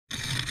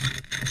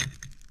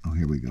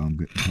here we go. I'm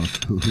getting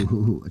close.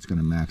 Ooh, it's going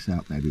to max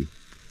out, baby.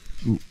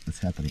 Ooh, what's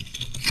happening?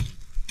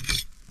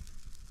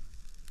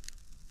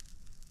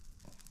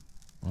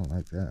 I don't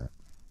like that.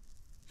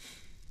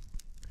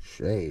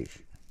 Sheesh.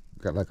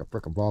 Got like a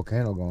frickin'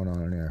 volcano going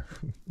on in there.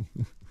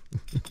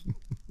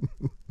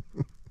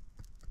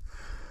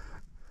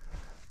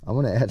 I'm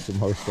going to add some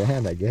more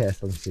sand, I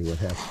guess. Let's see what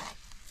happens.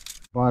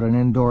 Bought an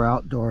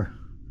indoor-outdoor.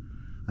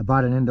 I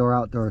bought an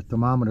indoor-outdoor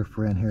thermometer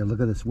for in here.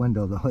 Look at this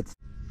window, though. It's...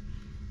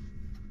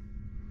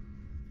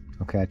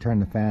 Okay, I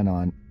turned the fan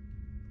on.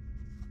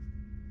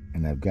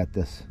 And I've got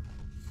this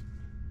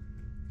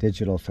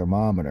digital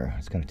thermometer.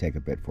 It's going to take a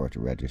bit for it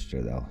to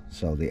register, though.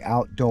 So the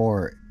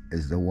outdoor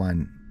is the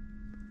one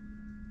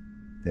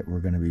that we're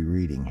going to be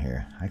reading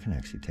here. I can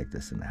actually take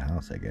this in the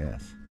house, I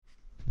guess.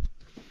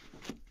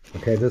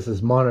 Okay, this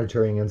is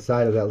monitoring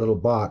inside of that little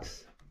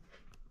box.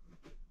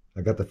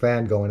 I got the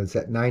fan going. It's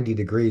at 90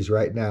 degrees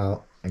right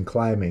now and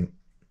climbing.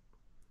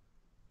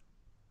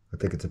 I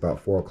think it's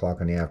about 4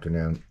 o'clock in the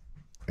afternoon.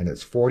 And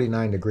it's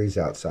 49 degrees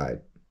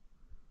outside.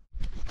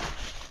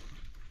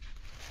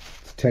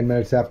 It's 10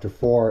 minutes after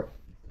 4.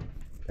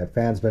 That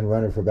fan's been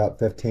running for about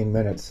 15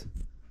 minutes.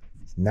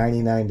 It's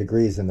 99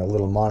 degrees in the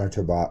little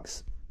monitor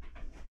box.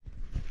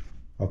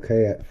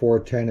 Okay, at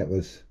 4:10 it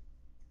was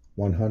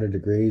 100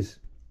 degrees.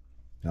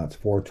 Now it's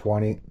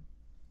 4:20.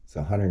 It's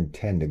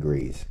 110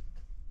 degrees.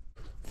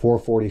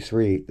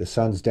 4:43, the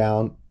sun's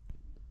down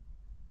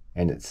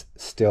and it's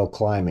still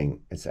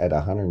climbing. It's at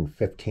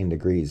 115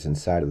 degrees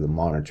inside of the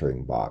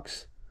monitoring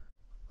box.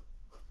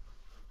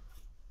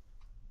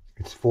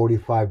 It's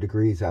 45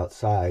 degrees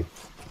outside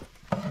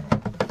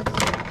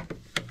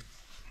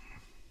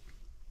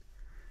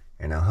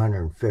and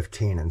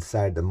 115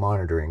 inside the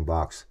monitoring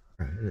box.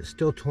 And it's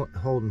still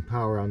holding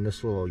power on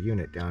this little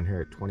unit down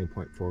here at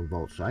 20.4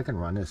 volts. So I can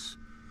run this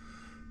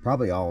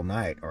probably all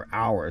night or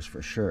hours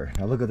for sure.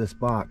 Now look at this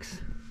box.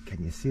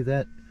 Can you see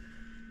that?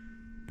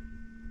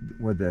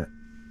 Where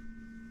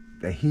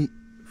the heat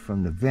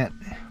from the vent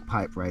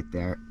pipe right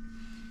there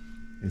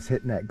is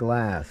hitting that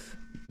glass.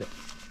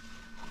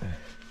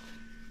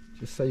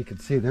 Just so you can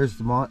see, there's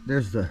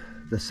the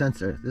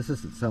sensor. This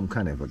isn't some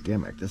kind of a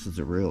gimmick. This is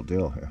a real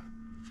deal here.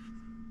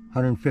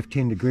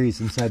 115 degrees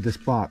inside this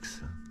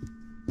box.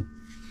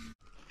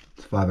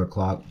 It's 5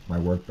 o'clock. My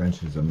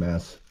workbench is a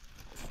mess.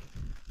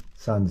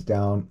 Sun's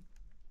down.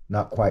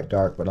 Not quite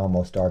dark, but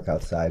almost dark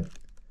outside.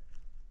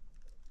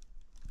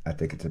 I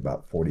think it's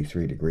about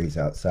 43 degrees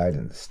outside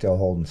and it's still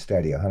holding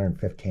steady,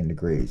 115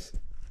 degrees.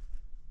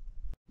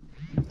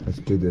 Let's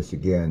do this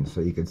again so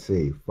you can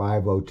see.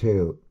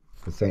 5:02.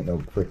 This ain't no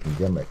freaking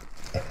gimmick.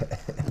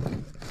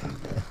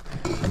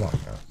 Come on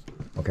now.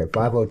 Okay,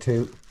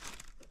 5:02.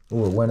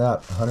 Ooh, it went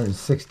up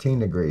 116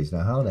 degrees.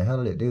 Now, how the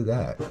hell did it do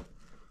that?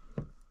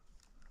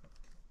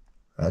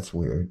 That's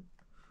weird.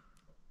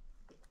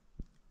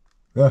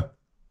 Yeah.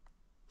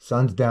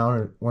 Sun's down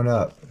and it went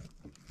up.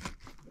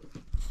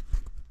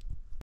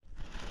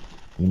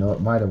 You know,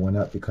 it might have went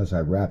up because I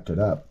wrapped it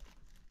up.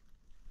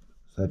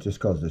 So that just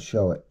goes to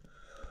show it.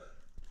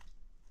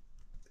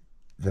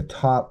 The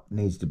top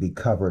needs to be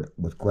covered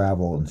with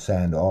gravel and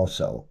sand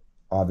also.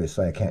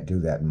 Obviously, I can't do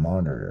that and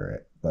monitor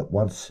it. But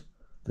once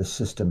the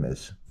system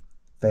is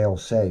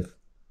fail-safe,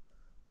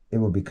 it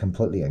will be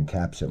completely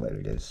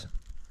encapsulated.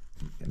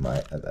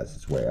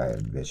 That's the way I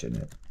envision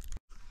it.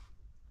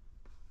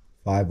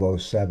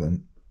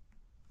 5:07.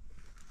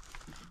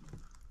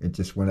 It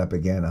just went up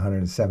again,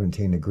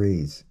 117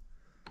 degrees.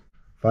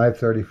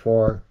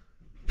 5:34.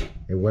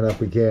 It went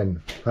up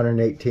again,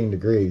 118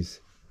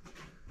 degrees.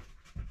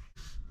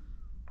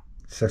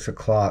 6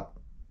 o'clock,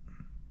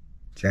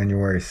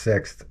 January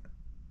 6th.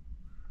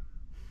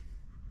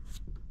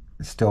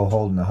 It's still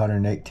holding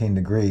 118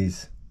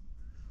 degrees.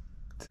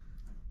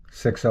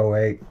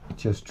 6:08, it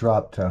just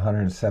dropped to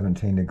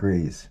 117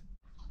 degrees.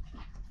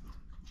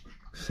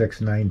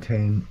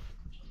 6:19,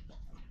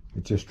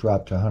 it just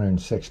dropped to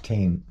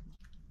 116.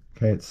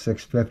 Okay, it's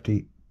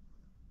 6:50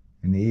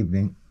 in the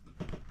evening,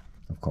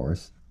 of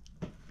course,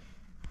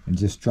 and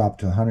just dropped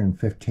to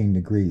 115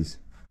 degrees.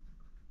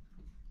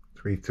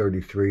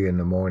 3:33 in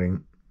the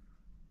morning,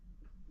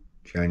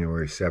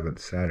 January 7th,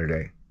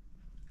 Saturday.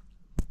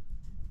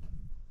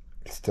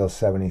 It's still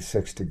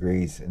 76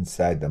 degrees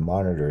inside the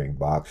monitoring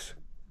box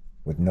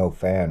with no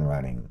fan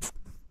running.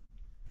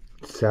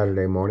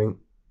 Saturday morning,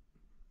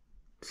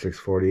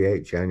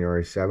 6:48,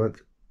 January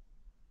 7th,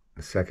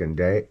 the second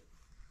day.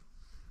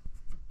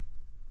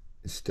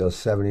 It's still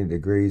 70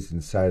 degrees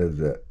inside of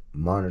the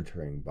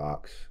monitoring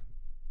box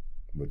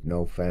with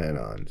no fan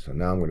on. So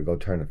now I'm going to go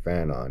turn the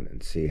fan on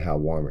and see how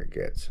warm it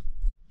gets.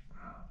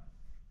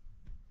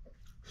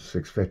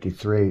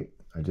 6:53.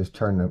 I just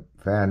turned the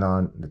fan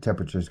on. The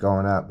temperature's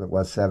going up. It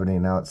was 70,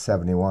 now it's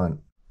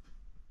 71.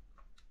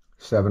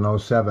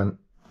 7:07.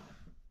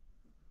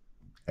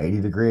 80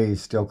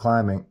 degrees, still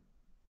climbing.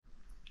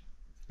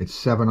 It's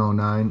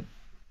 7:09.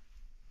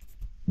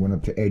 Went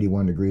up to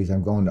 81 degrees.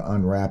 I'm going to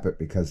unwrap it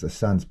because the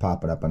sun's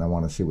popping up and I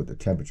want to see what the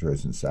temperature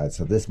is inside.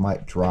 So this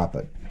might drop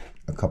it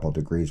a couple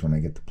degrees when I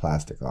get the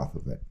plastic off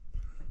of it.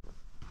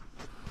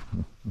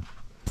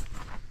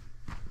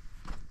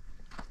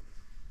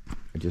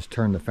 just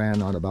turned the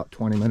fan on about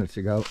 20 minutes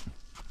ago.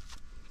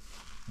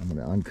 I'm going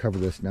to uncover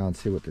this now and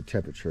see what the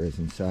temperature is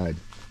inside.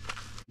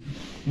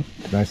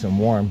 It's nice and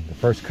warm. The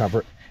first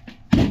cover,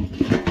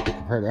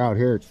 compared to out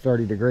here, it's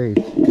 30 degrees.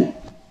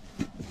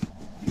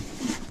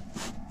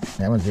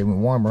 That one's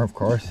even warmer, of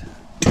course.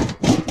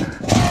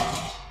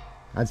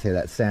 I'd say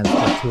that sand's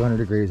about 200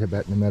 degrees, I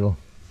bet, in the middle.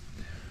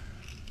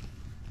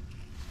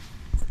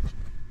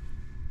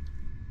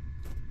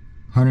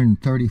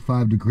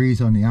 $135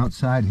 degrees on the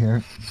outside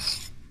here.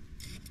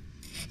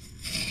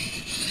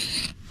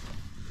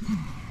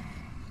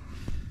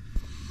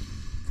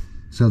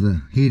 So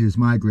the heat is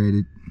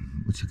migrated,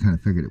 which you kind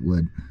of figured it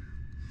would.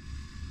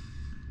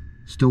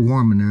 Still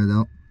warm in there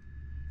though.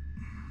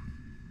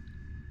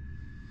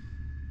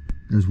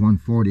 There's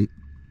 140.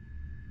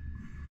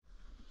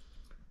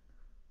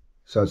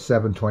 So it's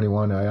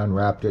 7:21. I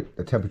unwrapped it.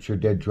 The temperature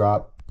did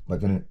drop,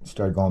 but then it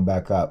started going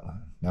back up.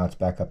 Now it's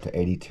back up to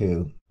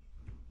 82.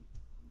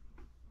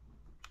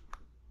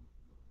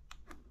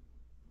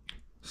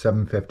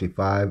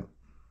 7:55.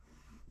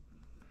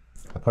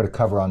 I put a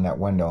cover on that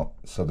window,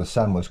 so the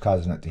sun was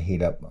causing it to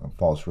heat up.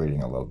 False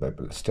reading a little bit,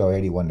 but it's still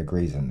 81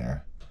 degrees in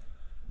there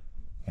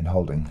and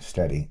holding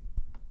steady.